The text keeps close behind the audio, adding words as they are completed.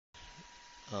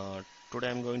Today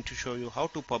I'm going to show you how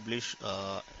to publish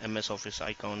MS Office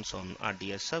icons on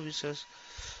RDS services.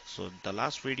 So the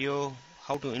last video,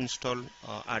 how to install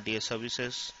RDS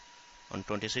services on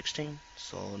 2016.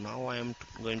 So now I am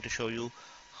going to show you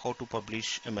how to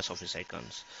publish MS Office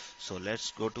icons. So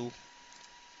let's go to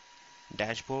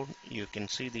dashboard. You can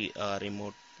see the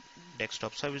remote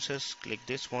desktop services. Click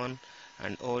this one,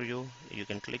 and overview. You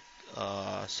can click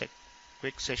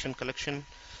quick session collection.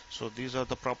 So these are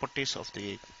the properties of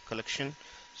the collection.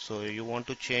 So you want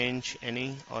to change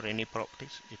any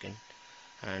properties, you can,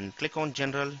 and click on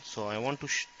general. So I want to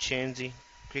change the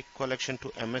quick collection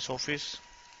to MS Office,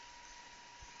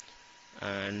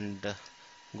 and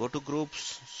go to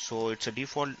groups. So it's a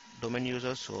default domain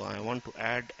user, so I want to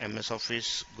add MS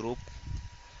Office group.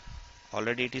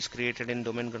 Already it is created in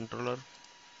domain controller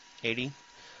AD,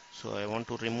 so I want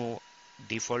to remove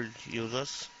default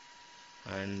users.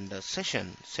 And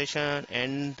session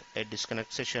and a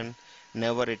disconnect session,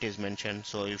 never it is mentioned.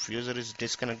 So if user is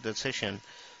disconnect the session,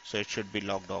 so it should be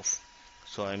logged off.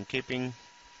 So I'm keeping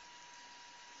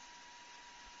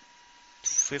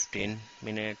 15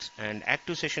 minutes, and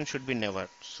active session should be never.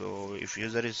 So if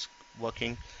user is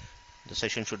working, the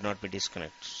session should not be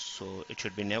disconnect, so it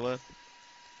should be never.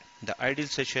 The ideal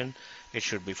session, it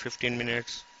should be 15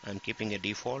 minutes. I'm keeping a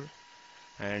default.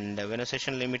 And when a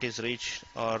session limit is reached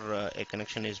or a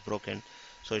connection is broken,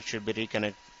 so it should be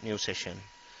reconnect new session.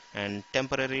 And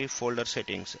temporary folder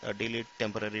settings, delete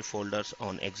temporary folders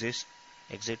on exit,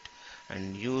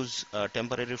 and use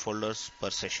temporary folders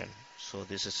per session. So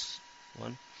this is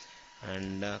one.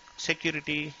 And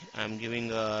security, I'm giving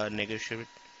negotiate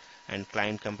and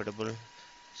client compatible.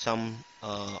 Some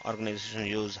organizations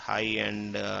use high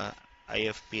and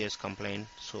IFPS compliant,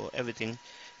 so everything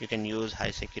you can use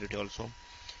high security also.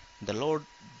 The load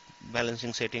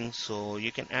balancing settings, so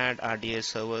you can add RDS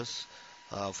servers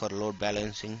for load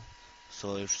balancing.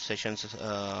 So if sessions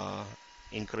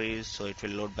increase, so it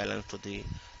will load balance to the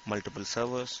multiple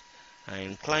servers.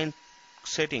 And client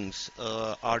settings,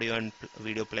 audio and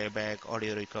video playback,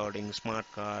 audio recording, smart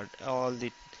card, all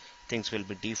the things will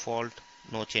be default,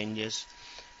 no changes.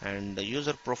 And the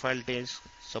user profile days,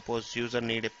 suppose user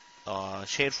need a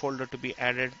share folder to be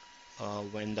added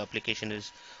when the application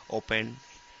is open,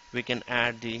 we can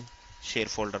add the share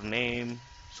folder name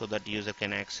so that user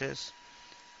can access.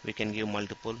 We can give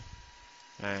multiple,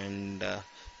 and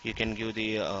you can give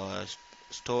the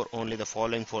store only the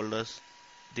following folders.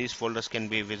 These folders can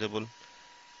be visible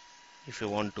if you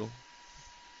want to,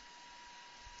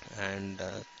 and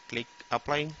click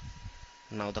apply.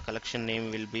 Now the collection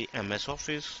name will be MS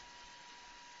Office.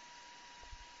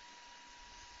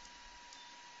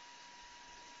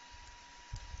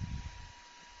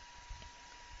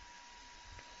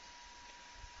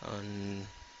 And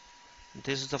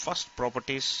this is the first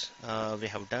properties we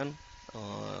have done,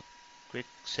 quick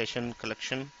session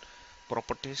collection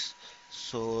properties.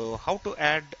 So how to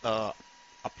add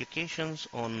applications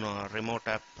on remote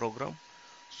app program.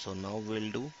 So now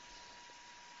we'll do,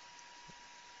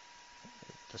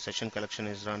 the session collection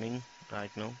is running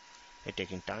right now, it's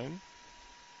taking time.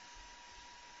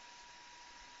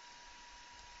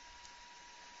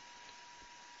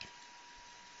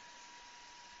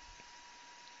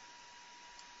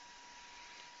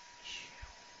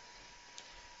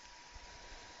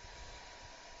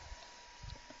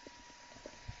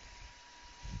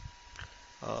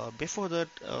 Before that,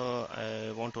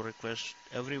 I want to request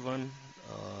everyone,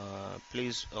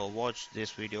 please watch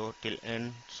this video till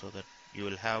end, so that you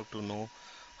will have to know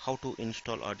how to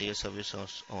install RDS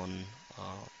services on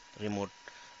remote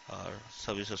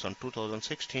services on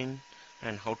 2016,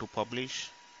 and how to publish.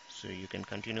 So you can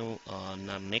continue in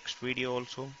the next video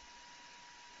also.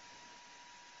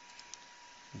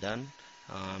 Done.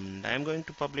 I am going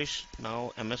to publish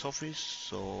now MS Office.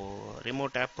 So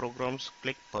remote app programs,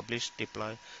 click publish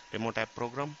deploy remote app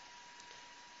program.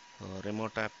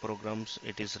 Remote app programs,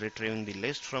 it is retrieving the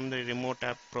list from the remote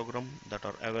app program that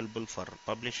are available for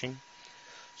publishing.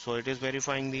 So it is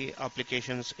verifying the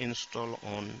applications installed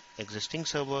on existing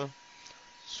server.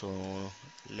 So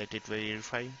let it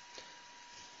verify.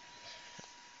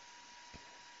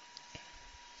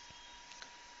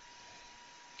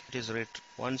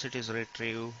 Once it is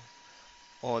retrieved,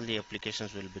 all the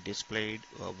applications will be displayed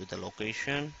with the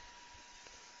location.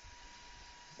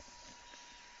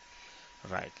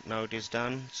 Right, now it is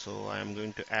done. So I am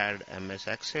going to add MS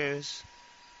Access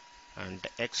and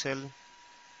Excel,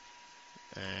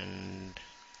 and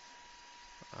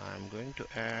I'm going to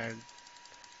add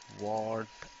Word,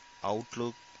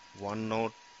 Outlook,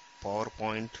 OneNote,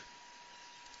 PowerPoint,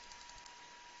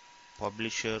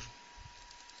 Publisher,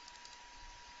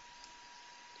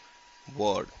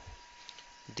 Word.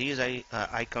 These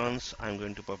icons I'm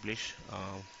going to publish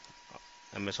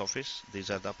MS Office. These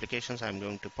are the applications I'm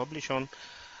going to publish on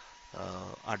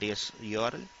RDS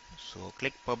URL. So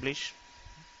click publish.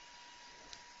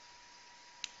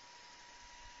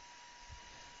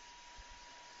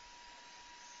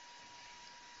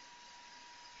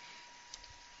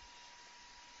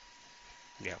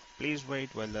 Yeah, please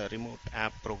wait while the remote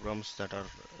app programs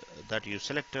that you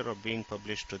selected are being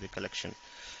published to the collection.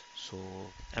 So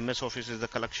MS Office is the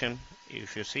collection.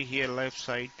 If you see here left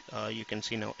side, you can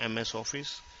see now MS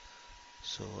Office.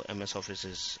 So MS Office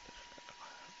is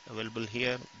available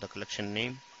here, the collection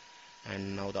name,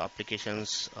 and now the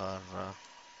applications are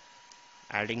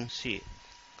adding. See,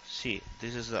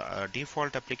 this is the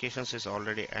default applications is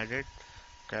already added: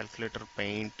 calculator,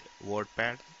 paint,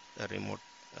 WordPad, the remote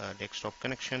desktop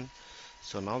connection.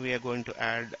 So now we are going to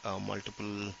add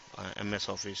multiple MS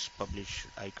Office published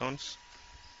icons.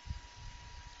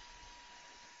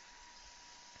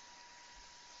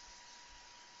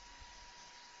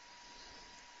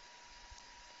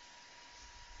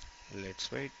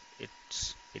 Let's wait.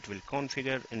 It will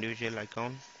configure individual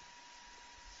icon.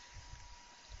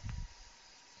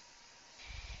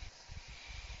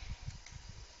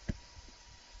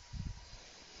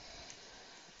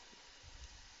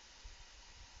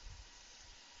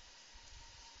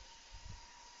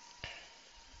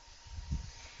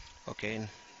 Okay,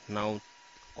 now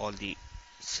all the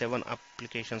 7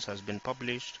 applications has been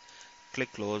published.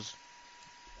 Click close.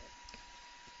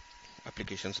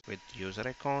 Applications with user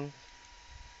account.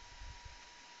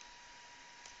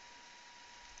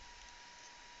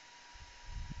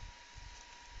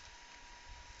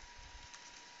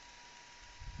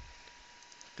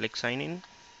 Click sign in.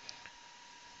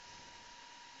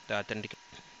 The authentic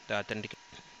the authentic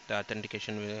the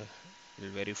authentication will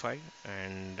verify,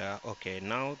 and okay,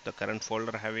 now the current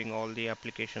folder having all the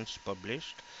applications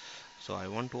published. So I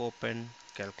want to open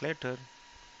calculator.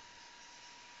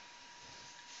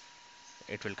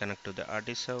 It will connect to the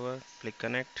RDS server. Click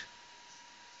connect.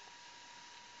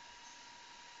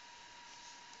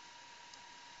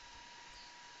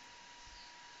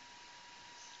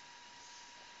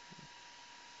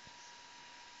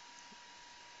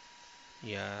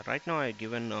 Yeah, right now I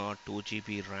given 2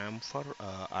 GB RAM for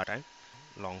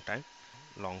long time.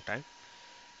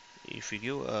 If you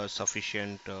give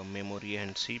sufficient memory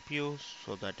and CPU,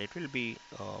 so that it will be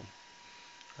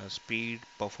speed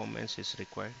performance is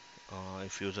required.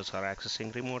 If users are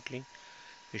accessing remotely,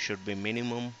 it should be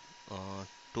minimum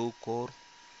 2 core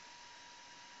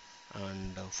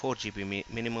and 4 GB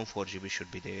minimum 4 GB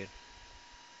should be there.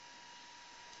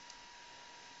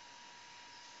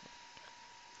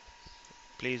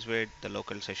 Please wait, the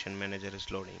local session manager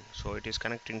is loading. So it is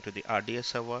connecting to the RDS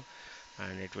server,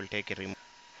 and it will take a remote,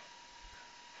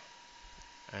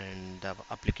 and the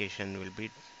application will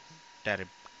be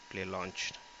directly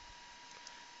launched.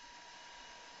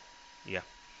 Yeah,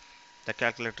 the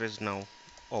calculator is now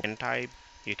open.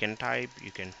 You can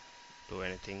do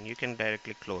anything. You can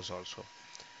directly close also.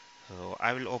 So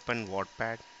I will open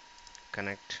WordPad,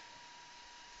 connect.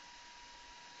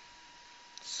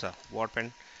 So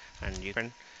WordPad, and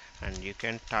you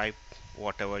can type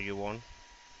whatever you want,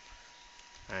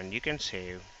 and you can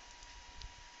save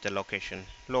the location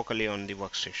locally on the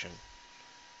workstation.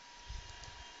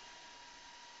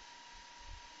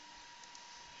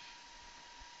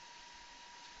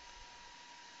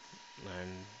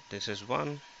 And this is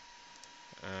one,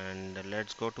 and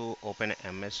let's go to open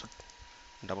MS.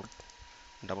 double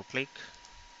Double click.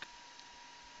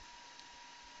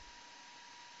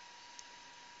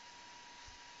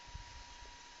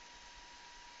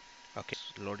 Okay,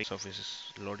 loading. Office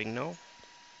is loading now.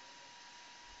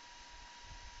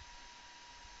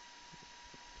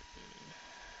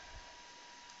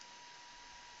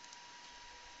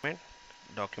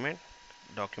 document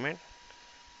document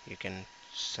you can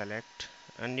select,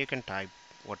 and you can type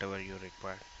whatever you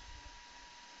require.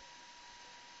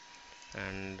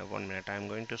 And 1 minute, I'm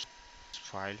going to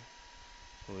file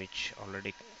which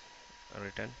already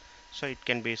written, so it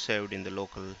can be saved in the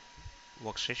local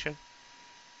workstation.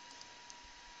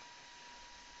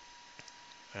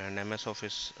 And MS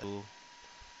Office to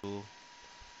 1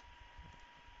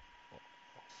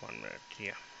 minute.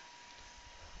 Yeah,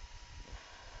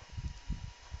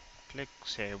 click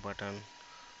save button,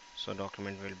 so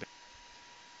document will be,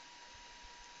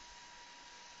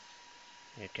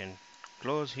 you can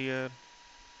close here,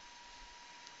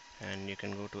 and you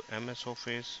can go to MS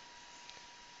Office.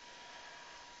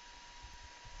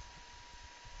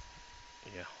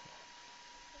 Yeah,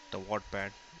 the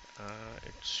WordPad,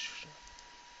 it's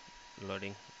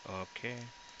loading. Okay,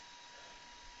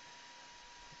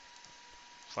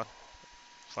 first,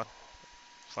 first,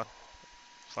 first,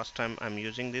 first time I'm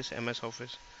using this MS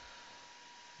Office.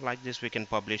 Like this, we can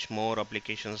publish more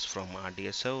applications from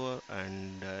RDS server,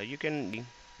 and you can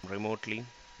remotely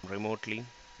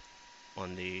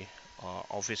on the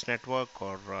Office network,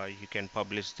 or you can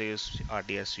publish this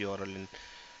RDS URL in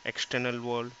external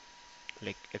world,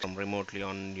 like remotely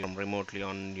on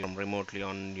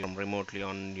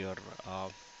your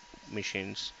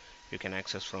machines. You can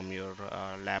access from your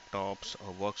laptops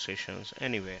or workstations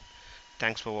anywhere.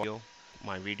 Thanks for watching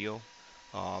my video.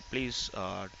 Please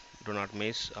do not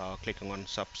miss clicking on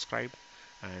subscribe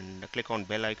and click on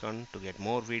bell icon to get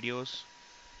more videos.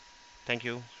 Thank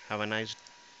you. Have a nice